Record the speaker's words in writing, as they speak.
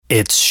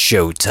It's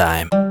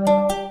showtime.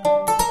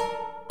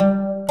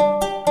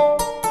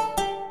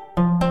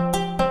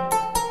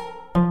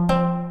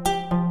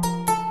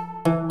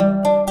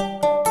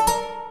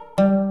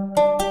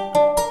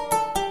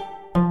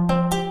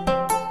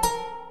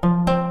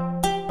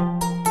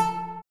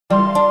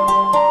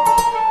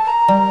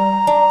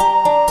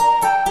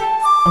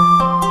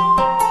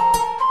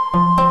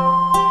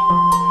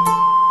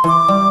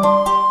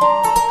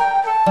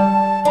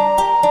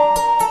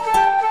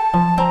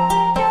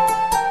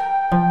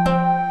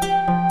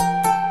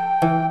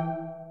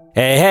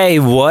 Hey,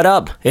 what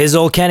up? It's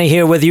old Kenny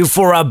here with you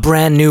for a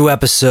brand new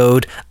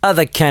episode of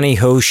the Kenny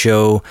Ho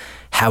Show.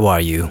 How are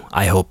you?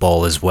 I hope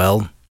all is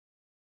well.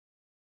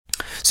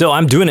 So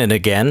I'm doing it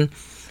again.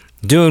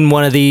 Doing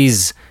one of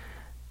these,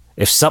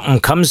 if something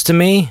comes to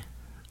me,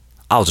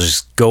 I'll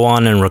just go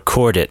on and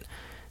record it.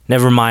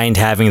 Never mind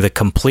having the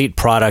complete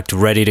product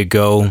ready to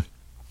go.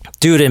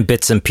 Do it in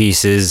bits and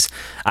pieces.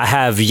 I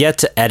have yet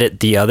to edit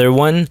the other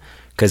one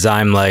because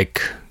I'm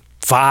like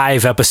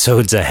 5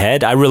 episodes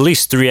ahead. I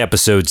released 3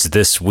 episodes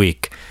this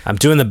week. I'm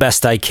doing the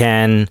best I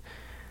can.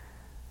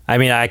 I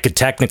mean, I could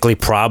technically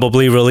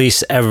probably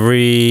release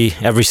every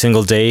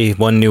single day,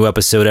 1 new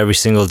episode every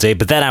single day,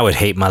 but then I would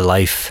hate my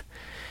life.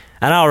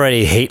 And I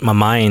already hate my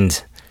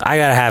mind. I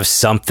gotta have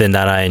something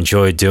that I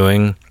enjoy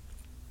doing.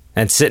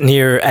 And sitting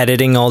here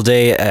editing all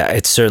day,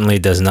 it certainly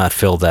does not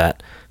fill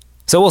that.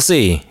 So we'll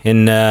see.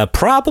 In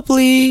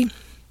probably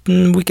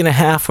a week and a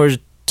half or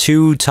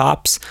 2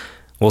 tops,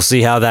 we'll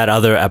see how that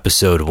other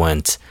episode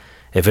went.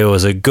 If it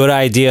was a good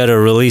idea to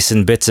release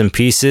in bits and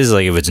pieces,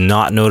 like if it's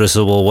not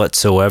noticeable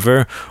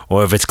whatsoever,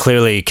 or if it's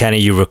clearly, Kenny,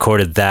 you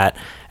recorded that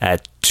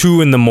at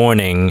 2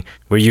 a.m,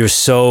 where you're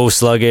so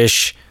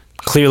sluggish,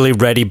 clearly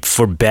ready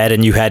for bed,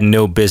 and you had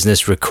no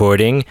business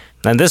recording.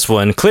 And this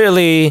one,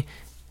 clearly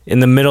in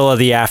the middle of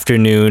the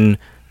afternoon,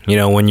 you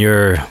know, when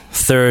your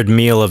 3rd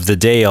meal of the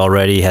day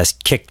already has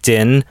kicked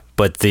in,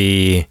 but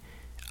the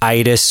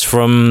itis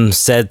from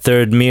said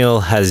 3rd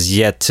meal has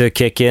yet to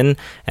kick in,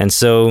 and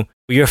so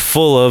you're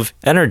full of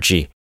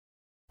energy.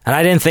 And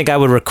I didn't think I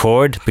would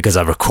record because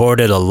I've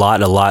recorded a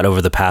lot over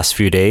the past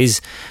few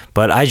days,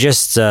 but I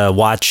just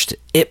watched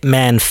Ip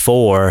Man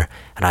 4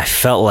 and I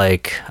felt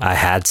like I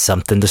had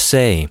something to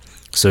say.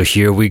 So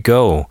here we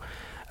go.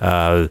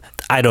 I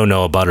don't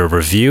know about a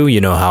review, you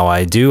know how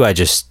I do. I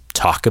just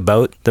talk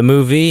about the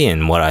movie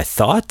and what I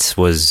thought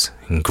was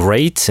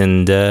great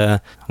and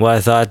what I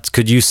thought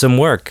could use some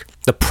work.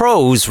 The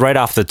pros right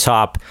off the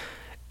top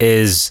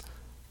is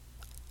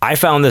I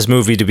found this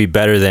movie to be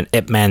better than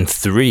Ip Man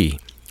 3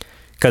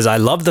 because I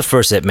love the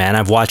first Ip Man.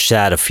 I've watched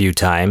that a few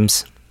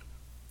times,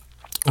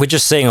 which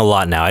is saying a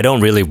lot now. I don't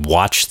really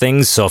watch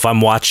things, so if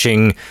I'm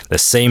watching the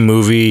same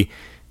movie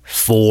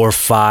 4,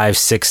 5,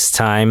 6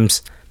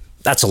 times,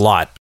 that's a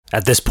lot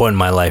at this point in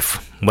my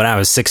life. When I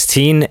was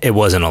 16, it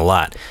wasn't a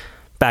lot.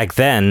 Back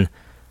then,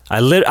 I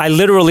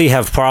literally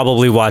have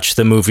probably watched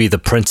the movie The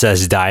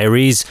Princess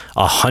Diaries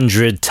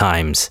 100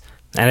 times.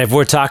 And if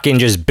we're talking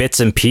just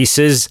bits and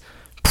pieces,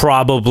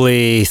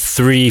 probably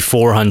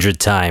 300-400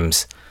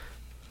 times.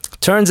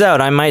 Turns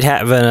out I might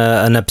have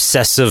an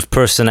obsessive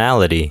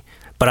personality.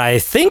 But I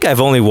think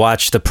I've only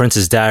watched The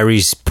Princess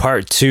Diaries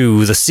Part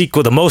 2, the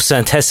sequel, the most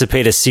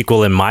anticipated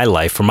sequel in my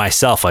life, for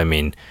myself, I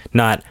mean,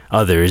 not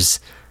others.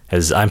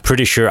 As I'm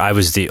pretty sure I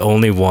was the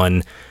only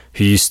one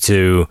who used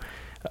to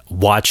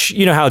watch,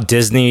 you know how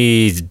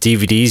Disney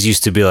DVDs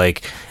used to be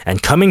like,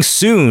 and coming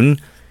soon,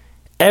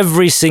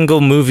 every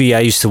single movie I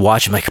used to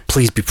watch, I'm like,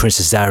 please be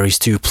Princess Diaries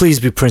 2, please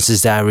be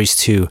Princess Diaries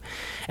 2.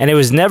 And it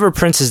was never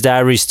Princess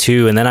Diaries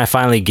 2, and then I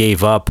finally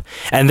gave up.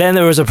 And then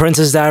there was a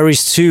Princess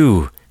Diaries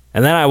 2.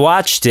 And then I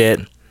watched it,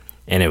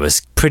 and it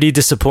was pretty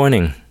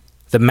disappointing.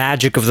 The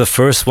magic of the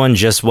first one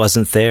just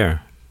wasn't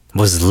there.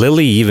 Was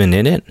Lily even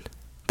in it?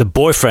 The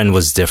boyfriend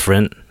was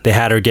different. They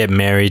had her get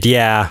married.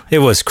 Yeah, it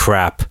was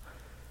crap.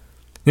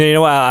 You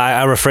know what?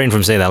 I refrain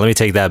from saying that. Let me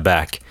take that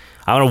back.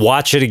 I want to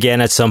watch it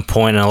again at some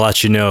point and I'll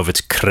let you know if it's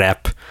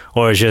crap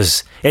or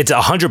it's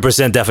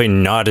 100% definitely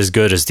not as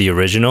good as the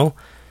original.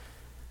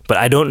 But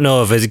I don't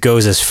know if it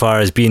goes as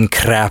far as being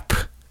crap.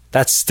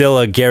 That's still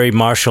a Gary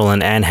Marshall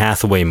and Anne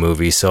Hathaway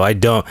movie, so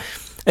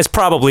it's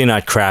probably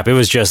not crap. It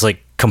was just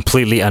like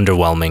completely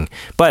underwhelming.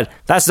 But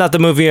that's not the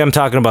movie I'm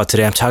talking about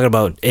today. I'm talking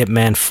about Ip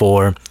Man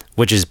 4,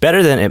 which is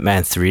better than Ip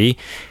Man 3,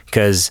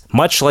 because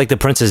much like The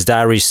Princess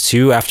Diaries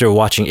 2, after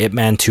watching Ip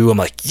Man 2, I'm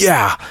like,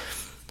 yeah,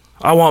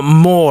 I want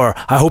more.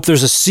 I hope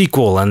there's a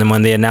sequel. And then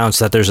when they announced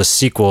that there's a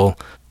sequel,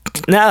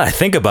 now that I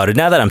think about it,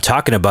 now that I'm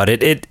talking about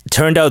it, it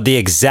turned out the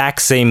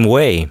exact same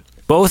way.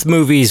 Both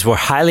movies were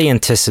highly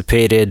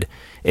anticipated,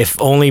 if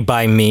only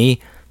by me,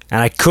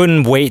 and I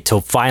couldn't wait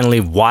to finally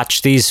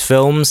watch these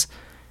films.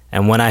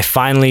 And when I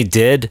finally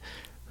did,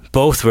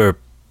 both were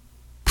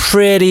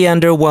pretty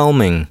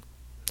underwhelming.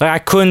 I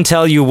couldn't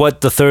tell you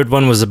what the third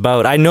one was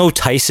about. I know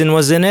Tyson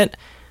was in it,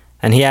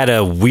 and he had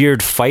a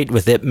weird fight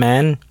with Ip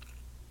Man,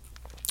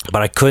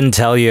 but I couldn't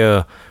tell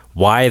you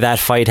why that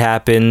fight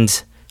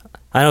happened.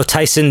 I know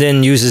Tyson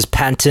didn't use his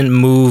patent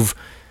move,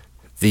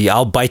 the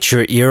I'll bite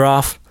your ear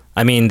off.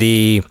 I mean,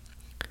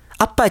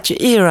 I'll bite your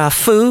ear off,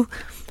 fool.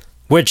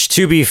 Which,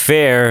 to be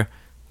fair,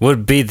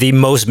 would be the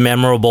most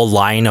memorable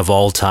line of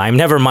all time.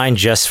 Never mind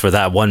just for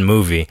that one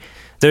movie.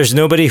 There's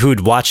nobody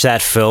who'd watch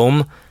that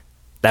film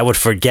that would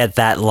forget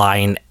that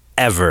line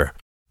ever.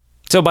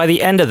 So by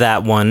the end of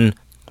that one,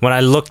 when I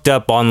looked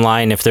up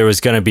online if there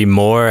was going to be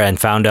more and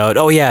found out,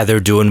 oh yeah,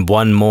 they're doing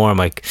one more, I'm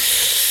like,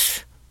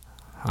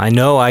 I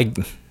know, I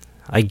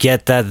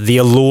get that, the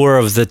allure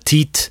of the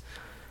teat.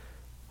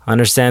 I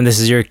understand this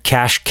is your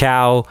cash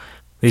cow.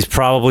 These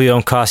probably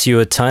don't cost you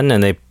a ton,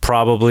 and they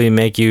probably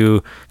make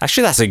you...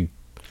 Actually, that's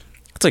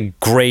a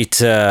great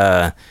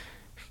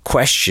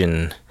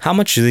question. How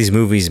much do these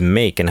movies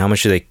make, and how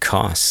much do they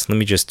cost? Let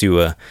me just do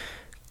a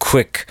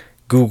quick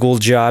Google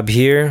job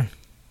here.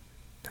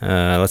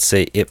 Let's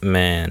say Ip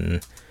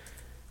Man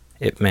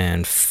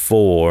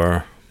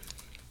 4.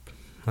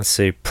 Let's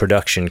say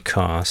production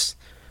cost.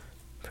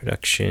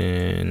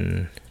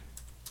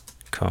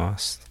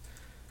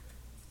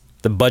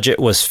 The budget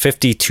was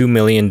 $52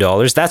 million.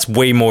 That's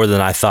way more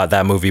than I thought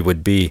that movie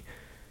would be.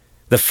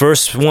 The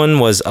first one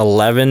was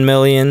 $11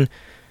 million.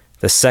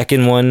 The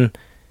second one,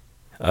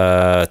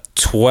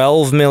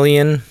 $12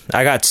 million.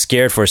 I got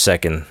scared for a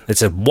second.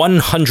 It's a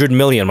 $100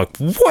 million. I'm like,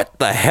 what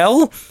the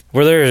hell?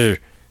 Were there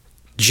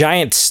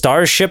giant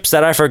starships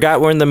that I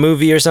forgot were in the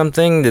movie or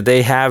something? Did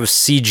they have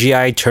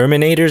CGI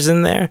Terminators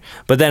in there?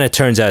 But then it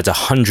turns out it's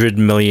 100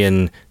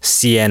 million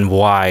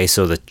CNY,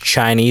 so the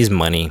Chinese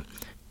money.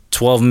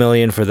 12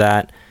 million for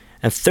that,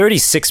 and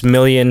 36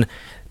 million,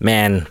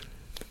 man,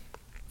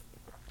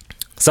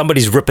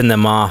 somebody's ripping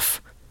them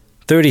off.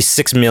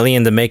 36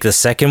 million to make the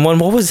second one.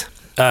 What was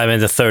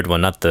the third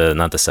one, not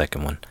the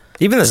second one.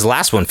 Even this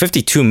last one,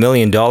 $52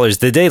 million.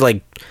 Did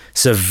they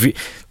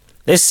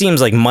this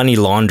seems like money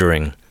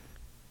laundering.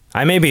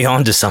 I may be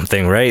onto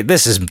something, right?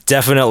 This is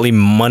definitely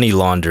money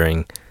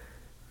laundering.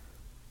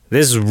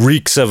 This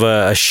reeks of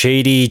a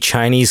shady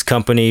Chinese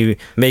company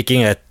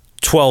making a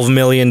 $12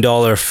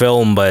 million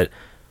film, but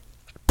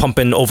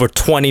pumping over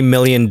 $20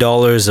 million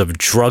of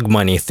drug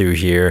money through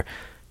here,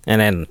 and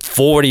then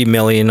 $40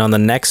 million on the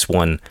next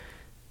one.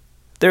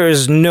 There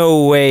is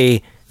no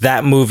way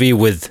that movie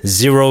with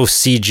zero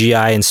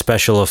CGI and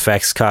special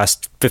effects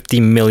cost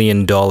 $50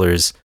 million.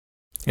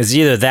 It's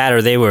either that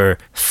or they were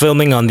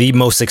filming on the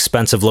most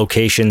expensive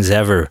locations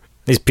ever.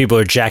 These people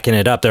are jacking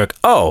it up. They're like,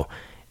 oh,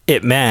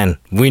 Ip Man,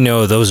 we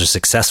know those are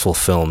successful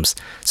films.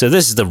 So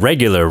this is the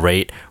regular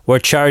rate. We're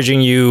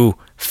charging you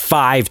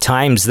 5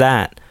 times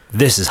that.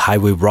 This is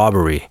highway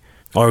robbery.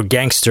 Our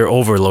gangster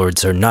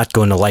overlords are not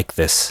going to like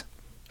this.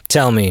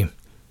 Tell me,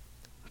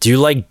 do you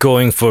like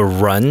going for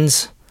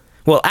runs?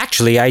 Well,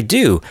 actually, I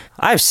do.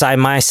 I've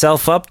signed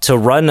myself up to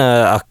run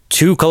a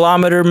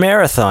 2-kilometer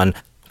marathon.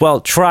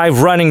 Well, try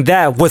running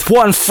that with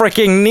one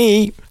freaking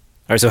knee. All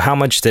right, so how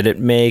much did it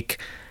make?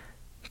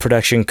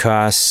 Production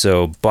costs,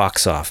 so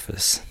box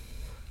office.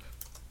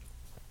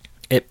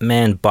 Ip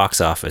Man box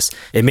office.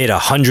 It made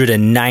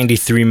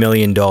 $193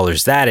 million.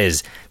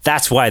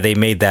 That's why they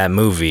made that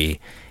movie.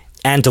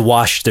 And to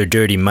wash their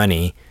dirty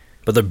money.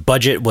 But their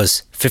budget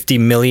was $50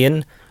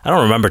 million. I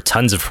don't remember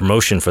tons of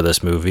promotion for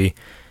this movie.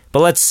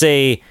 But let's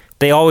say,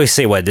 they always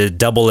say, what, to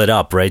double it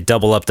up, right?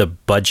 Double up the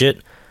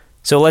budget.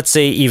 So let's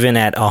say even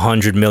at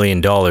 $100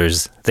 million,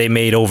 they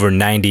made over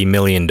 $90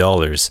 million.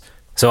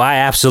 So I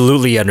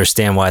absolutely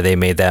understand why they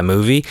made that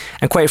movie.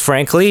 And quite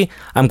frankly,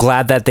 I'm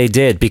glad that they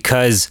did,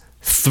 because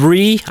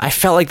 3, I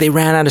felt like they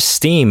ran out of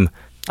steam.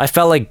 I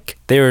felt like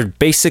they were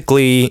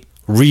basically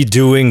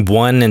redoing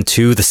 1 and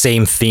 2, the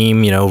same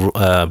theme,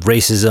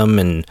 racism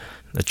and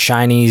the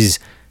Chinese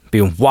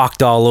being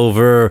walked all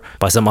over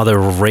by some other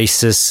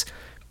racist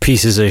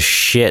pieces of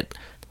shit.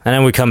 And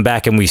then we come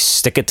back and we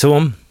stick it to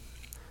them.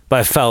 But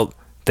I felt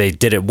they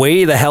did it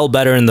way the hell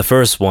better in the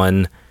first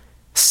one,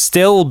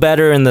 still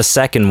better in the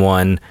second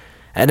one,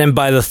 and then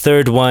by the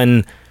third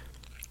one,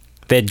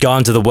 they'd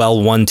gone to the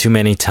well one too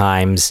many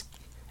times,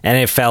 and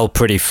it fell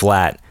pretty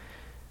flat.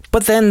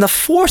 But then the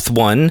fourth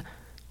one,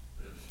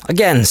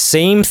 again,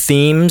 same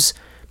themes,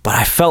 but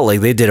I felt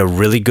like they did a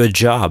really good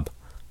job.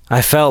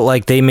 I felt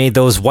like they made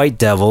those white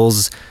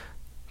devils,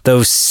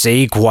 those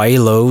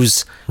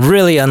Seguilos,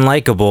 really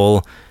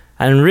unlikable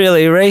and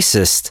really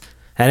racist.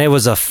 And it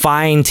was a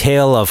fine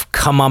tale of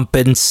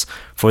comeuppance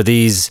for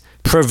these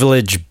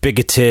privileged,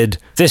 bigoted,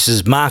 this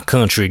is my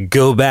country,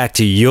 go back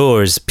to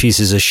yours,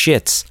 pieces of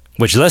shits.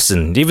 Which,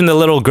 listen, even the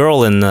little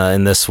girl in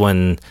this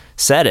one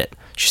said it.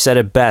 She said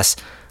it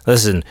best.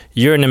 Listen,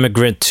 you're an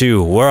immigrant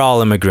too. We're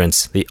all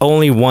immigrants. The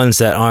only ones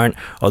that aren't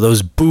are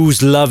those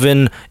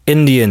booze-loving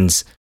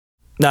Indians.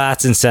 Nah,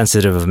 that's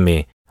insensitive of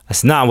me.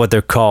 That's not what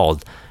they're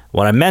called.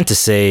 What I meant to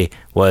say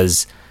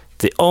was,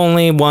 the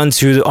only ones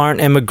who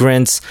aren't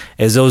immigrants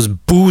is those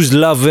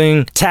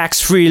booze-loving,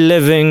 tax-free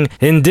living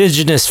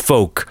indigenous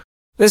folk.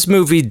 This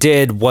movie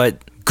did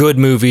what good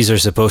movies are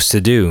supposed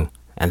to do,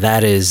 and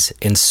that is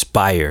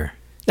inspire.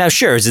 Now,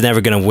 sure, is it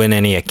never going to win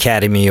any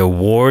Academy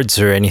Awards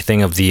or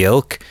anything of the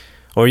ilk?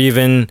 Or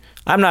even,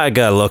 I'm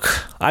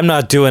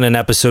not doing an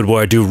episode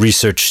where I do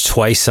research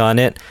twice on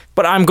it,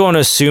 but I'm going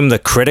to assume the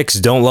critics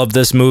don't love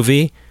this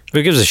movie.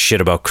 Who gives a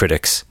shit about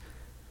critics?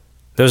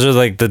 Those are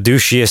like the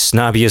douchiest,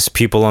 snobbiest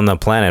people on the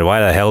planet. Why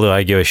the hell do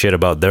I give a shit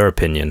about their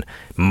opinion?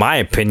 My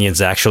opinion's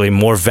actually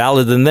more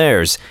valid than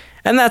theirs.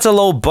 And that's a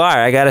low bar,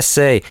 I gotta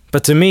say.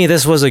 But to me,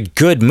 this was a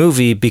good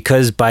movie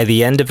because by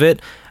the end of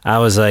it, I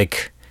was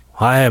like,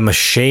 I am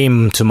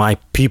ashamed to my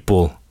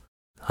people.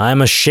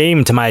 I'm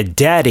ashamed to my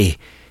daddy.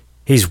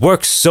 He's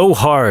worked so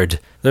hard.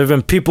 There have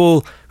been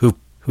people who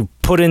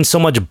put in so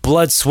much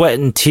blood, sweat,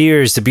 and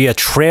tears to be a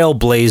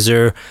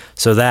trailblazer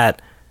so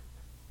that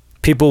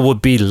people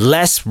would be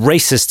less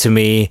racist to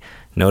me.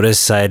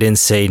 Notice I didn't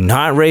say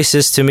not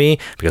racist to me,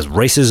 because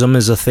racism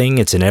is a thing.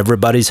 It's in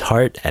everybody's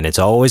heart, and it's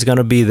always going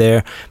to be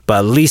there. But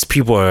at least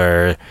people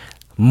are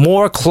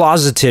more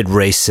closeted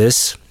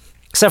racists.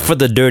 Except for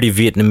the dirty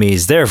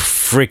Vietnamese. They're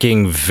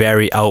freaking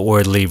very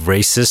outwardly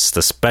racist,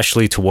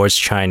 especially towards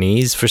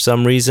Chinese for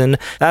some reason.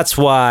 That's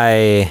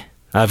why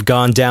I've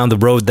gone down the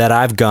road that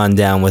I've gone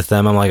down with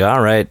them. I'm like,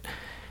 all right,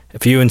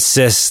 if you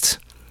insist,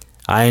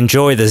 I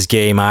enjoy this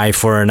game, eye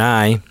for an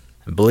eye.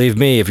 And believe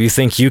me, if you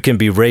think you can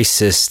be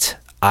racist,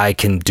 I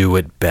can do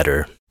it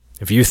better.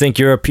 If you think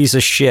you're a piece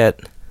of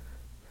shit,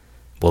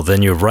 well,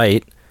 then you're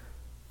right.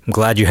 I'm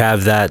glad you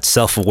have that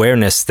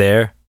self-awareness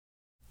there.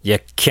 You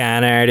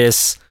can,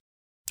 artist.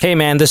 Hey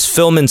man, this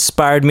film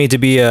inspired me to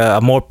be a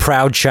more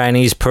proud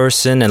Chinese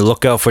person and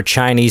look out for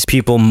Chinese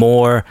people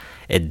more.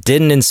 It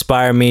didn't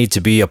inspire me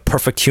to be a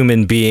perfect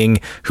human being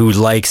who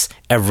likes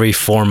every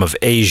form of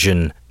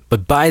Asian.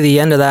 But by the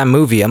end of that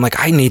movie, I'm like,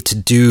 I need to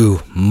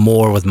do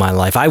more with my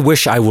life. I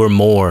wish I were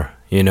more,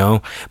 you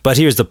know? But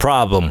here's the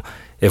problem.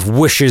 If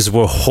wishes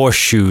were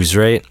horseshoes,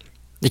 right?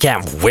 You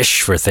can't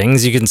wish for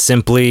things. You can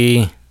simply,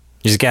 you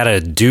just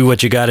gotta do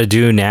what you gotta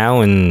do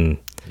now and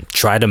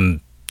try to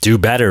do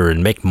better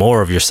and make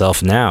more of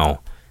yourself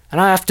now.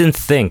 And I often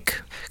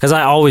think, because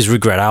I always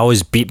regret, I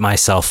always beat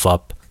myself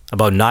up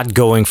about not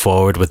going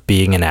forward with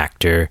being an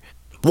actor.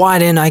 Why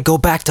didn't I go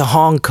back to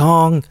Hong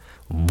Kong?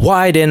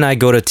 Why didn't I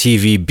go to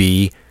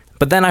TVB?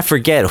 But then I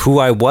forget who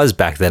I was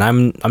back then.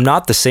 I'm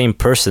not the same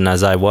person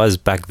as I was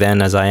back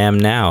then as I am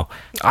now.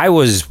 I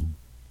was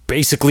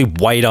basically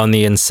white on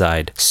the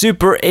inside.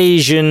 Super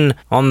Asian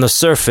on the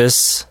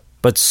surface,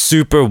 but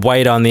super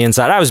white on the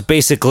inside. I was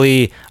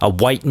basically a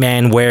white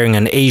man wearing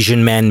an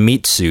Asian man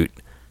meat suit.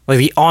 Like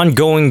the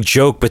ongoing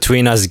joke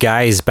between us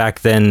guys back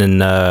then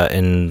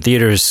in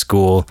theater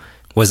school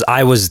was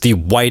I was the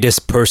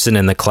whitest person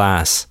in the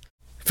class.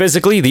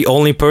 Physically, the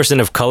only person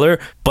of color,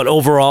 but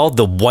overall,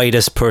 the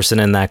whitest person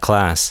in that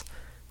class.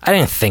 I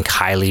didn't think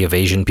highly of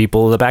Asian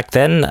people back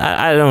then.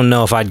 I don't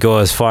know if I'd go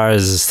as far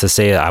as to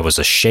say I was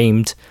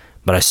ashamed,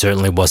 but I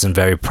certainly wasn't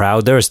very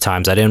proud. There was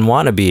times I didn't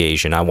want to be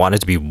Asian. I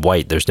wanted to be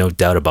white. There's no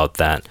doubt about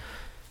that.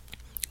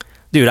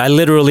 Dude, I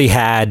literally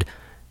had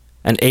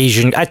an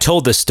Asian... I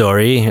told this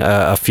story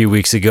a few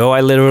weeks ago.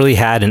 I literally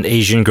had an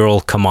Asian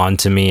girl come on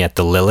to me at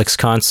the Lilyx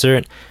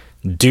concert.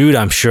 Dude,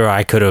 I'm sure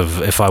I could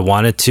have, if I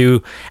wanted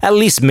to, at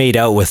least made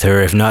out with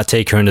her, if not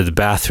take her into the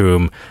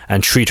bathroom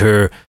and treat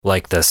her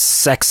like the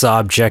sex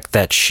object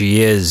that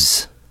she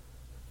is.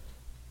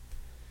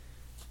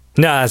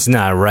 No, that's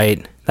not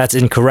right. That's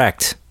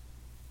incorrect.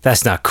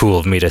 That's not cool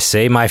of me to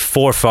say. My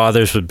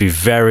forefathers would be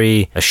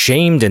very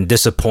ashamed and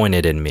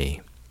disappointed in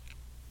me.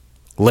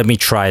 Let me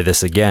try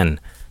this again.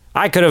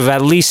 I could have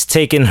at least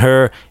taken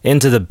her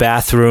into the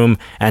bathroom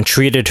and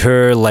treated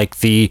her like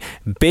the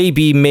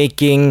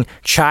baby-making,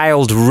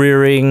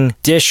 child-rearing,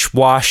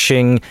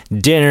 dishwashing,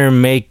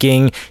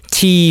 dinner-making,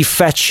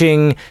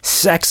 tea-fetching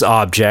sex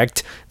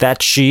object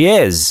that she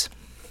is.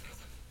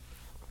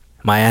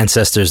 My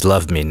ancestors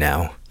love me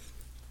now.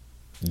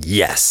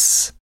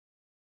 Yes.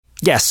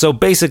 Yes, so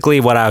basically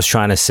what I was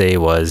trying to say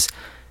was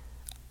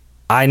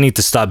I need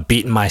to stop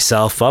beating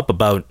myself up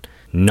about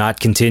not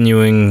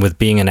continuing with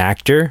being an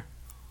actor.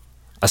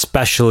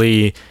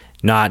 Especially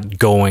not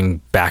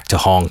going back to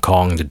Hong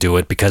Kong to do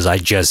it because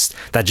that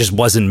just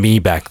wasn't me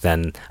back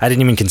then. I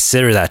didn't even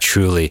consider that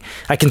truly.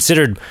 I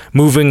considered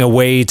moving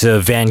away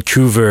to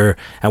Vancouver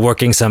and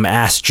working some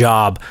ass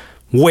job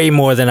way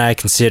more than I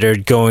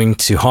considered going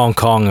to Hong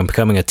Kong and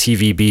becoming a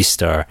TVB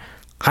star.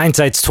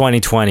 Hindsight's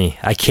 2020.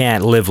 I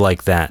can't live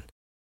like that.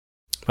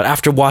 But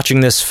after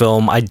watching this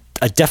film, I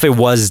definitely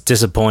was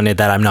disappointed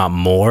that I'm not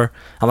more.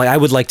 I'm like, I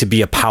would like to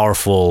be a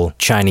powerful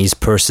Chinese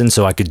person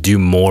so I could do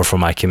more for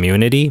my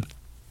community.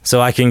 So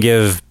I can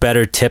give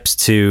better tips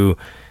to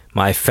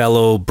my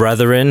fellow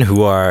brethren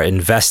who are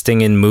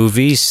investing in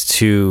movies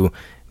to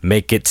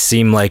make it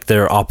seem like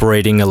they're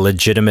operating a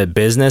legitimate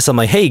business. I'm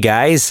like, hey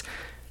guys,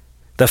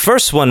 the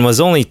first one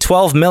was only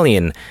 12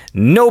 million.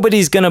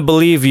 Nobody's gonna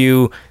believe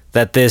you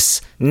that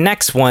this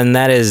next one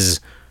that is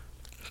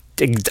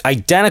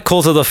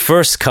identical to the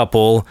first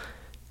couple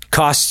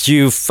costs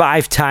you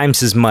 5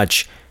 times as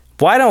much.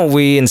 Why don't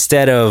we,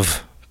 instead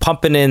of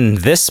pumping in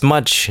this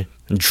much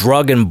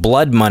drug and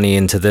blood money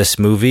into this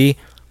movie,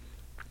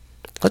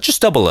 let's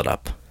just double it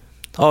up.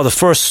 Oh, the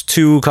first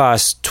two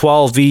cost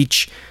 12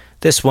 each.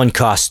 This one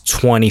costs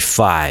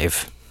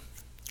 25.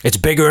 It's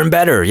bigger and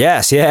better.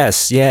 Yes,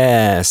 yes,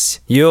 yes.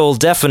 You'll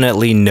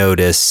definitely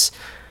notice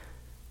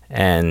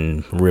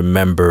and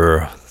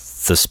remember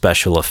the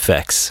special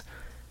effects.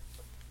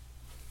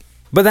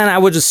 But then I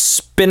would just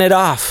spin it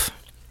off.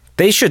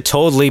 They should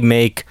totally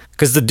make,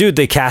 because the dude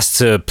they cast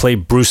to play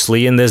Bruce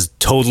Lee in this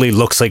totally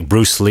looks like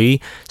Bruce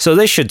Lee, so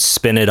they should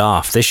spin it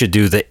off. They should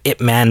do the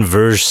Ip Man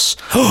verse.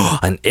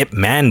 An Ip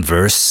Man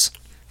verse.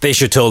 They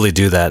should totally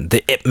do that.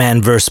 The Ip Man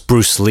verse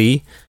Bruce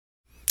Lee.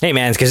 Hey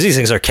man, because these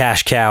things are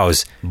cash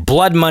cows.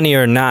 Blood money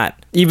or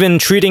not, even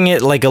treating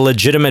it like a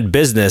legitimate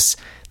business,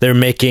 they're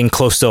making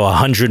close to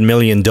 $100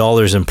 million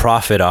in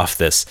profit off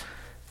this.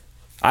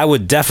 I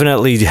would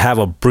definitely have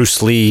a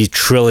Bruce Lee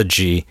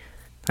trilogy.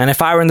 And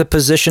if I were in the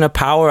position of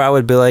power, I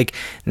would be like,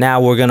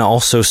 now we're going to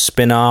also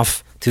spin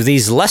off to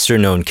these lesser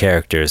known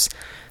characters.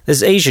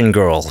 This Asian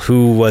girl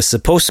who was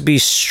supposed to be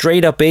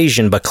straight up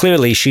Asian, but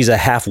clearly she's a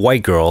half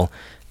white girl.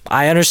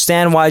 I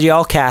understand why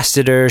y'all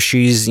casted her.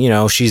 She's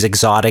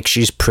exotic,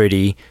 she's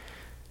pretty.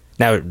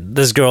 Now,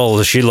 this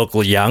girl, she looked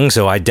young,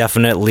 so I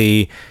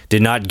definitely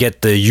did not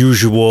get the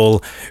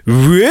usual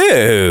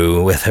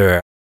whoa with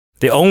her.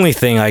 The only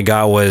thing I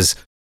got was,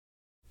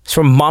 it's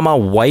from Mama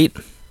White.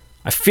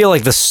 I feel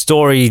like the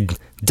story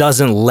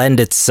doesn't lend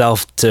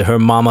itself to her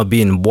mama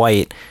being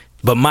white,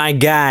 but my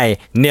guy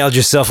nailed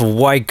yourself a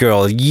white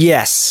girl.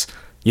 Yes,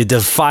 you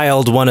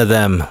defiled one of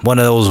them, one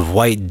of those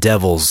white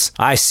devils.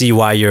 I see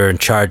why you're in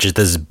charge of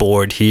this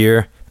board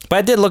here. But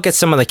I did look at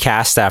some of the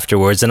cast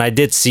afterwards, and I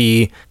did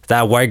see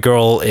that white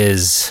girl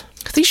is,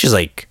 I think she's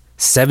like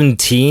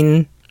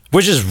 17,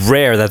 which is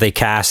rare that they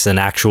cast an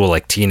actual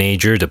like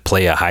teenager to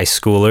play a high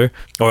schooler,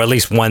 or at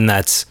least one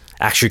that's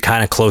actually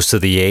kind of close to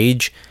the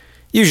age.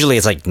 Usually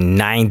it's like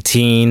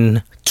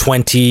 19,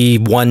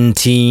 21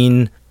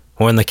 teen,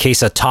 or in the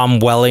case of Tom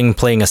Welling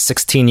playing a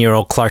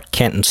 16-year-old Clark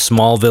Kent in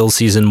Smallville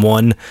Season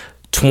 1,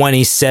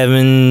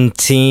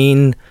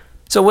 2017.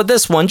 So with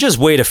this one, just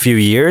wait a few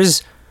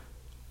years.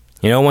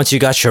 You know, once you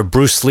got your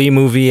Bruce Lee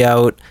movie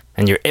out,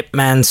 and your Ip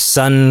Man's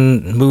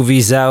son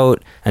movies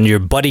out, and your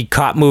buddy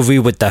cop movie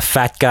with the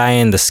fat guy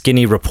and the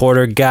skinny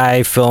reporter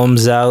guy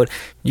films out,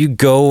 you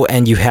go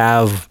and you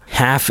have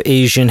half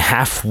Asian,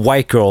 half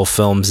white girl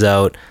films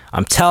out.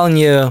 I'm telling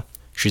you,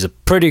 she's a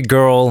pretty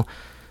girl.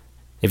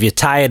 If you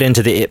tie it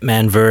into the Ip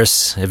Man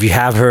verse, if you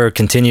have her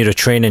continue to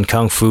train in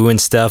Kung Fu and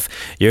stuff,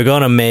 you're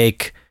gonna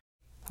make...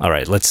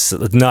 Alright, let's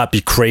not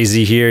be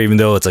crazy here, even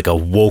though it's like a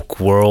woke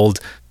world.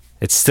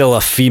 It's still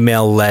a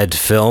female-led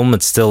film.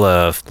 It's still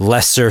a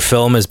lesser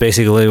film is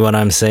basically what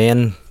I'm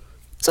saying.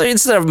 So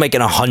instead of making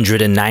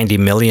 $190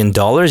 million,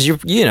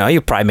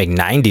 you probably make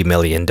 $90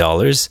 million.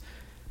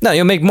 No,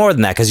 you'll make more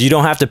than that because you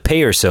don't have to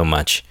pay her so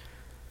much.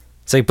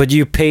 It's like, but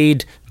you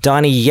paid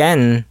Donnie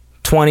Yen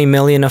 $20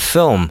 million a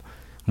film.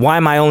 Why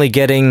am I only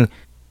getting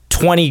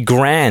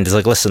 $20,000? It's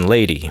like, listen,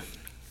 lady,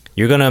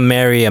 you're going to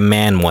marry a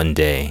man one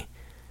day.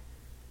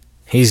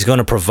 He's going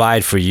to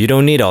provide for you. You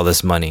don't need all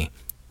this money.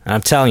 And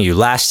I'm telling you,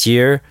 last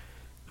year,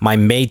 my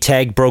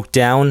Maytag broke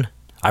down.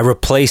 I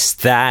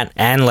replaced that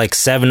and like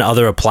 7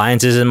 other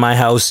appliances in my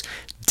house.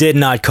 Did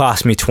not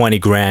cost me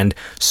 $20,000.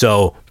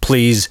 So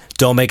please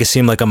don't make it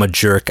seem like I'm a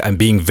jerk. I'm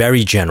being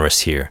very generous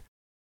here.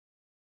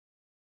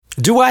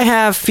 Do I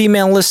have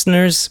female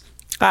listeners?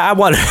 I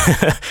want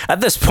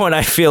at this point,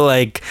 I feel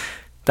like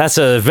that's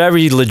a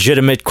very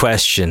legitimate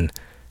question.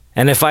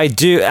 And if I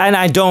do, and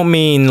I don't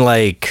mean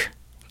like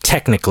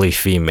technically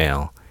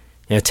female.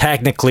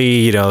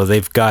 Technically,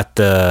 they've got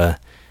the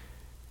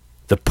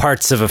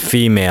parts of a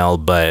female,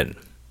 but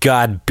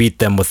God beat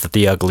them with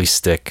the ugly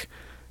stick.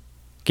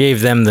 Gave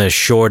them the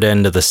short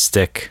end of the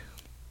stick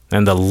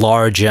and the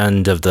large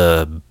end of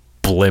the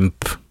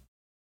blimp.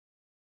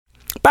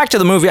 Back to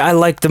the movie. I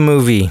liked the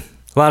movie.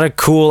 A lot of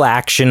cool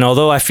action,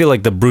 although I feel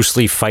like the Bruce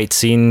Lee fight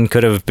scene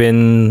could have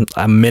been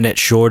a minute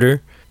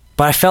shorter.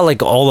 But I felt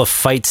like all the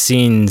fight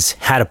scenes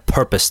had a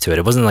purpose to it.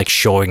 It wasn't like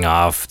showing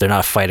off. They're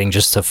not fighting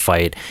just to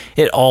fight.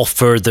 It all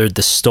furthered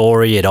the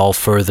story. It all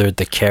furthered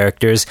the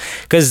characters.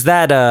 Because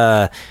that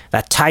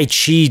Tai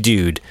Chi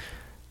dude,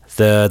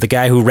 the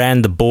guy who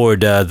ran the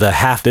board,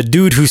 the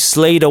dude who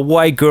slayed a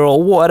white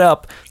girl, what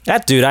up?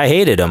 That dude, I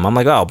hated him. I'm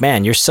like, oh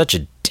man, you're such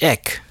a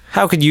dick.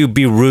 How could you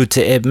be rude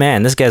to Ip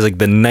Man? This guy's like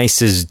the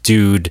nicest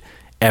dude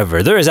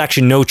ever. There is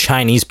actually no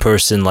Chinese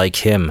person like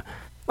him.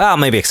 Well,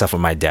 maybe except for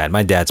my dad.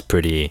 My dad's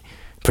pretty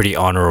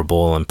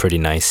honorable and pretty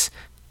nice.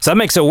 So that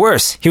makes it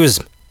worse. He was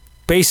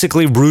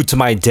basically rude to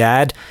my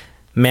dad.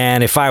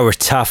 Man, if I were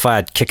tough,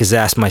 I'd kick his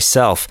ass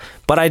myself.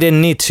 But I didn't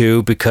need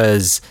to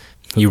because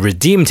he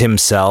redeemed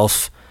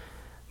himself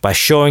by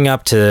showing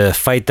up to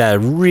fight that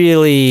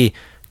really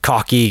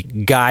cocky,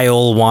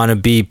 guile,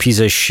 wannabe piece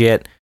of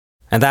shit.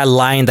 And that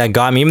line that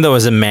got me, even though it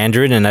was in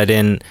Mandarin and I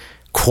didn't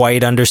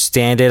quite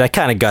understand it, I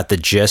kind of got the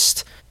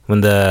gist.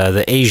 When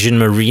the Asian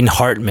Marine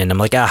Hartman, I'm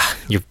like,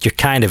 you're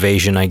kind of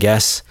Asian, I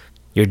guess.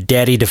 Your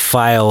daddy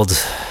defiled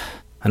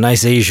a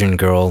nice Asian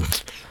girl.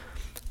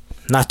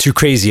 Not too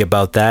crazy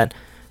about that.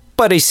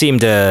 But he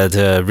seemed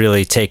to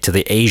really take to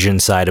the Asian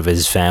side of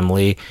his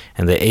family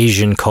and the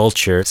Asian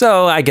culture.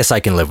 So I guess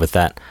I can live with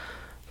that.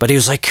 But he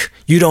was like,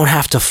 you don't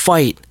have to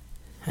fight.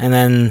 And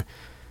then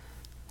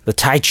the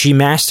Tai Chi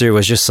master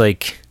was just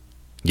like,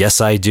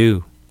 yes, I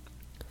do.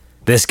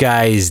 This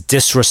guy's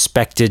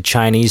disrespected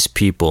Chinese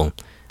people.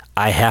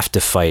 I have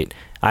to fight.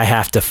 I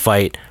have to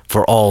fight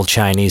for all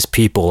Chinese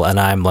people. And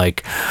I'm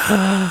like,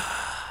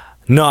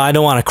 no, I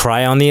don't want to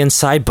cry on the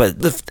inside,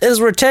 but if this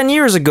were 10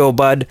 years ago,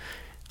 bud,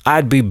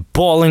 I'd be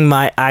bawling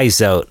my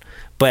eyes out.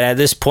 But at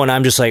this point,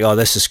 I'm just like, oh,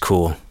 this is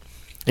cool.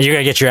 And you're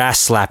going to get your ass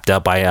slapped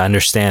up. I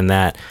understand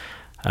that.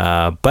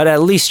 But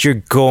at least you're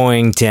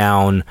going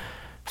down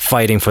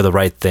fighting for the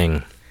right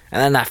thing.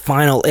 And then that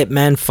final Ip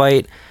Man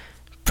fight,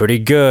 pretty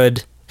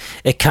good.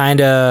 It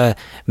kind of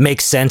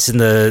makes sense in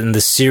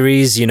the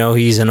series. You know,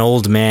 he's an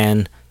old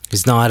man.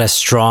 He's not as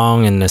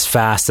strong and as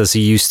fast as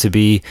he used to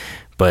be,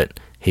 but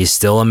he's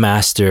still a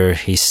master.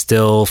 He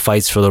still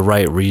fights for the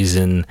right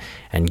reason,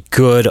 and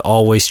good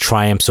always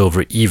triumphs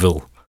over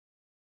evil.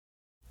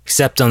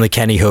 Except on the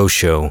Kenny Ho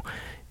Show.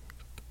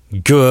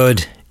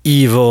 Good,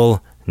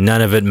 evil,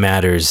 none of it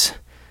matters.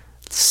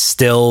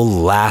 Still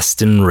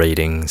last in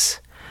ratings.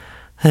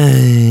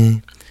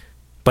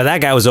 But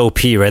that guy was OP,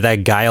 right?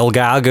 That Guile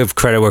guy, I'll give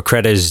credit where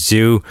credit is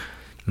due.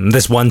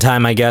 This one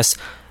time, I guess.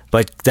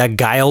 But that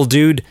Guile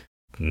dude,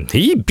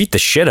 he beat the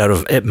shit out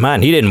of Ip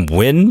Man. He didn't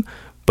win,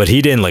 but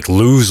he didn't like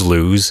lose.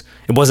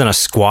 It wasn't a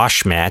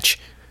squash match.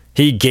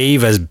 He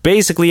gave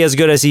basically as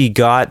good as he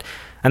got.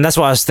 And that's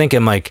why I was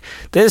thinking, like,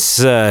 this,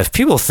 if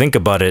people think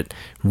about it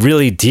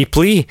really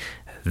deeply,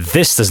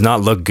 this does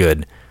not look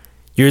good.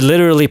 You're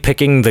literally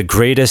picking the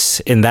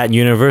greatest in that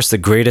universe, the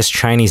greatest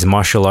Chinese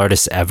martial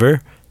artist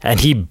ever,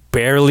 and he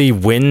barely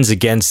wins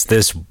against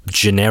this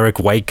generic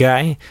white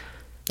guy.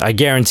 I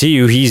guarantee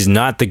you he's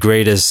not the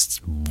greatest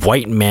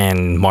white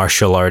man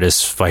martial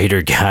artist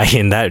fighter guy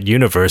in that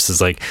universe.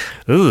 It's like,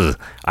 ugh,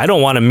 I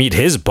don't want to meet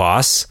his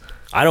boss.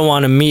 I don't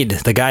want to meet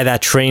the guy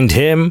that trained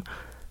him.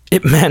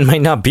 Ip Man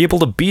might not be able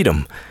to beat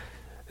him.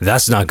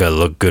 That's not going to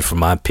look good for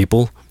my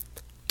people.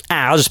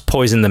 I'll just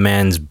poison the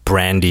man's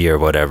brandy or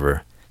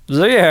whatever.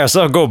 So yes,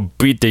 I'll go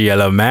beat the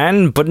yellow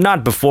man, but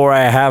not before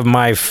I have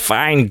my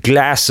fine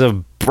glass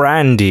of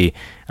brandy.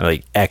 I'm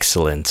like,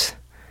 excellent.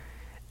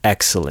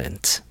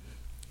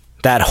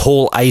 That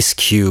whole ice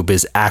cube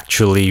is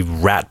actually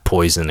rat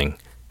poisoning.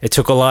 It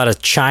took a lot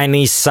of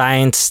Chinese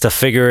science to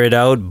figure it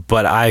out,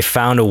 but I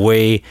found a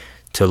way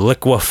to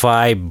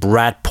liquefy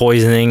rat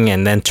poisoning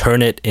and then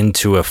turn it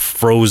into a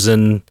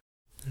frozen,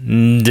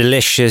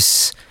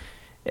 delicious,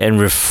 and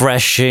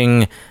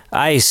refreshing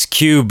ice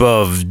cube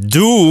of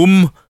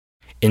doom.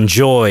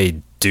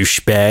 Enjoy,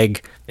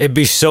 douchebag. It'd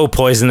be so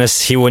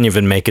poisonous, he wouldn't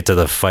even make it to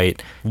the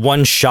fight.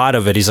 One shot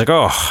of it, he's like,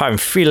 oh, I'm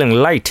feeling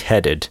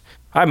lightheaded.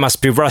 I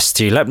must be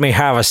rusty. Let me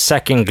have a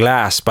second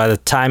glass. By the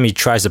time he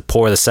tries to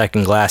pour the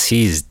second glass,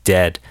 he's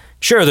dead.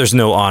 Sure, there's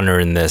no honor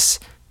in this.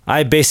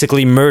 I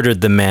basically murdered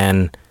the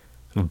man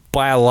with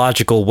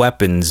biological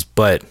weapons,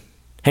 but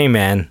hey,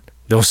 man,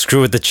 don't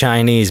screw with the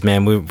Chinese,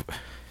 man.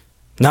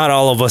 Not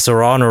all of us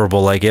are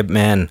honorable like Ip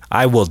Man.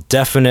 I will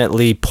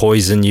definitely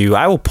poison you.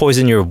 I will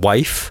poison your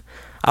wife.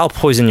 I'll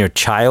poison your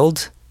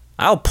child.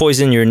 I'll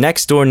poison your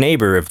next door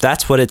neighbor if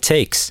that's what it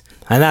takes.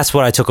 And that's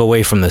what I took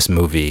away from this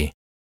movie.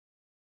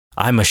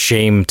 I'm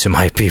ashamed to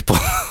my people.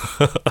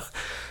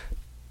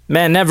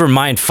 Man, never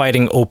mind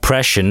fighting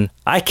oppression.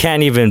 I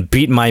can't even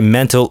beat my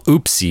mental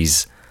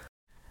oopsies.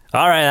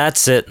 Alright,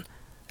 that's it.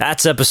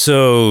 That's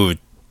episode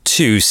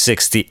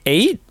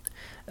 268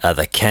 of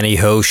The Kenny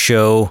Ho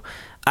Show.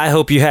 I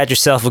hope you had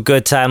yourself a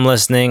good time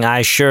listening.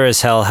 I sure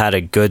as hell had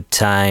a good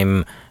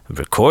time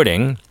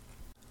recording.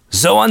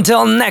 So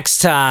until next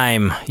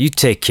time, you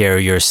take care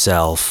of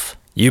yourself.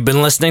 You've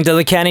been listening to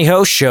The Kenny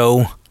Ho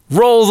Show.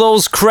 Roll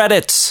those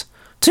credits.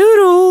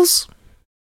 Toodles!